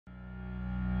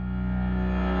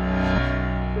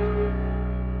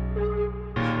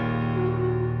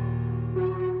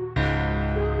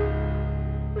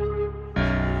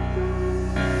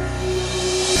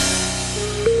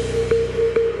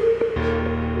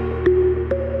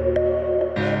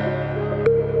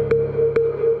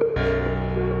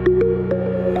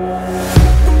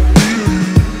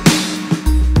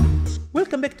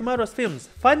MAURO'S films!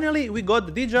 Finally we got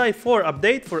the DJI 4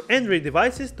 update for Android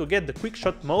devices to get the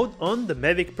Quickshot mode on the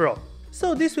Mavic Pro.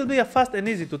 So this will be a fast and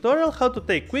easy tutorial how to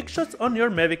take quickshots on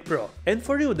your Mavic Pro. And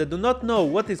for you that do not know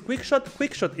what is Quickshot,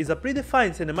 Quickshot is a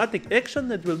predefined cinematic action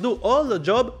that will do all the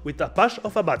job with a push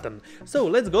of a button. So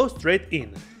let's go straight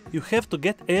in. You have to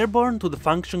get airborne to the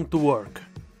function to work.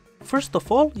 First of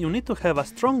all, you need to have a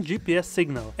strong GPS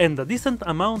signal and a decent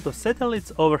amount of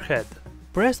satellites overhead.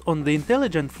 Press on the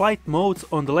intelligent flight modes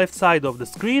on the left side of the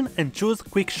screen and choose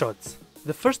Quickshots.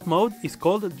 The first mode is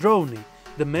called Dronie.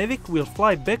 The Mavic will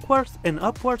fly backwards and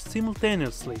upwards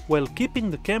simultaneously, while keeping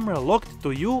the camera locked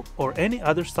to you or any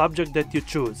other subject that you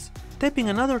choose. Tapping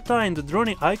another time the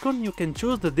Dronie icon, you can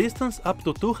choose the distance up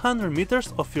to 200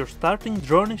 meters of your starting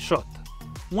Dronie shot.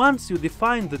 Once you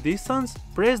define the distance,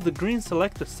 press the green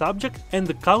selected subject and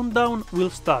the countdown will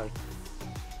start.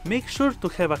 Make sure to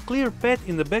have a clear path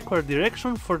in the backward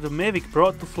direction for the Mavic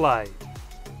Pro to fly.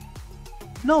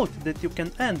 Note that you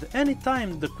can end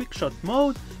anytime the Quickshot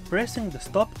mode pressing the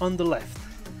stop on the left.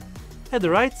 At the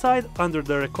right side under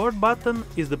the record button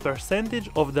is the percentage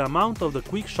of the amount of the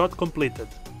Quickshot completed.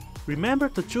 Remember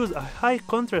to choose a high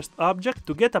contrast object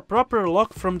to get a proper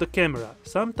lock from the camera,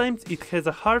 sometimes it has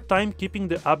a hard time keeping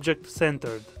the object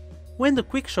centered. When the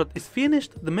Quickshot is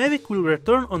finished, the Mavic will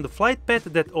return on the flight path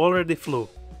that already flew.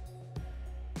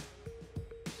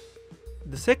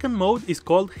 The second mode is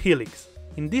called Helix.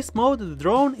 In this mode the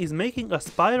drone is making a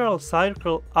spiral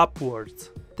circle upwards.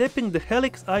 Tapping the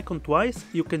Helix icon twice,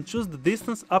 you can choose the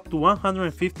distance up to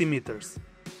 150 meters.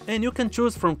 And you can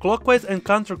choose from clockwise and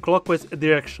counterclockwise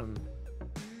direction.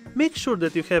 Make sure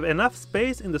that you have enough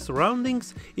space in the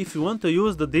surroundings if you want to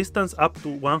use the distance up to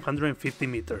 150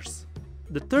 meters.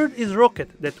 The third is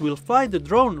Rocket, that will fly the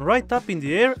drone right up in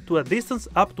the air to a distance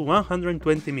up to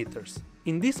 120 meters.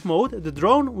 In this mode, the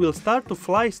drone will start to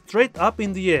fly straight up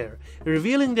in the air,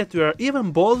 revealing that you are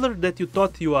even bolder than you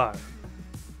thought you are.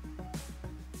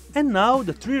 And now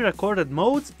the 3 recorded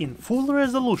modes in full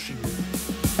resolution.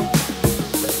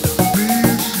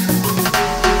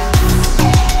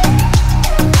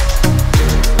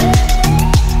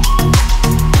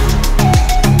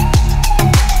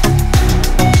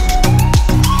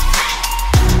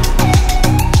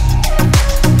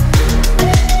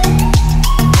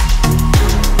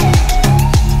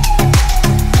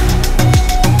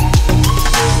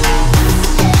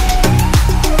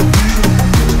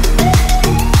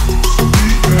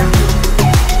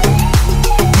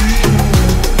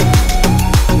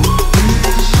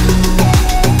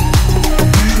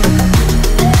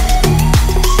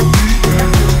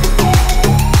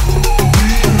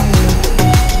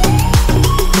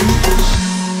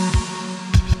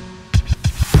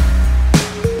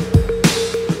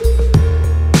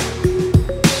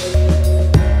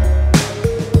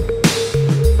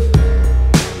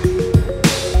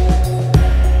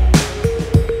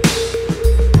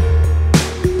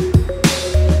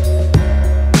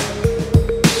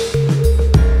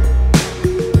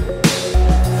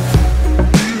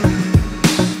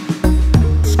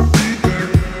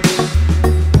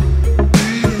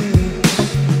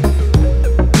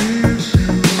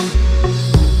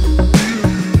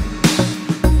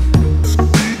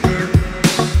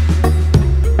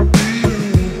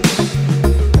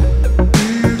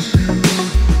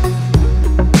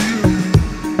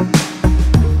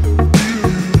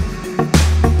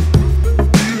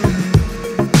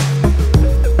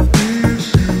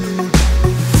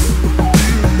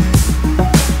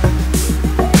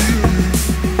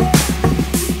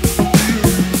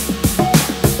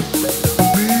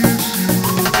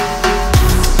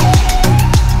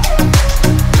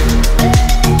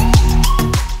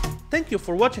 Thank you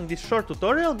for watching this short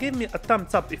tutorial, give me a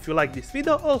thumbs up if you like this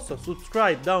video, also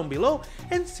subscribe down below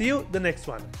and see you the next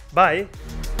one. Bye!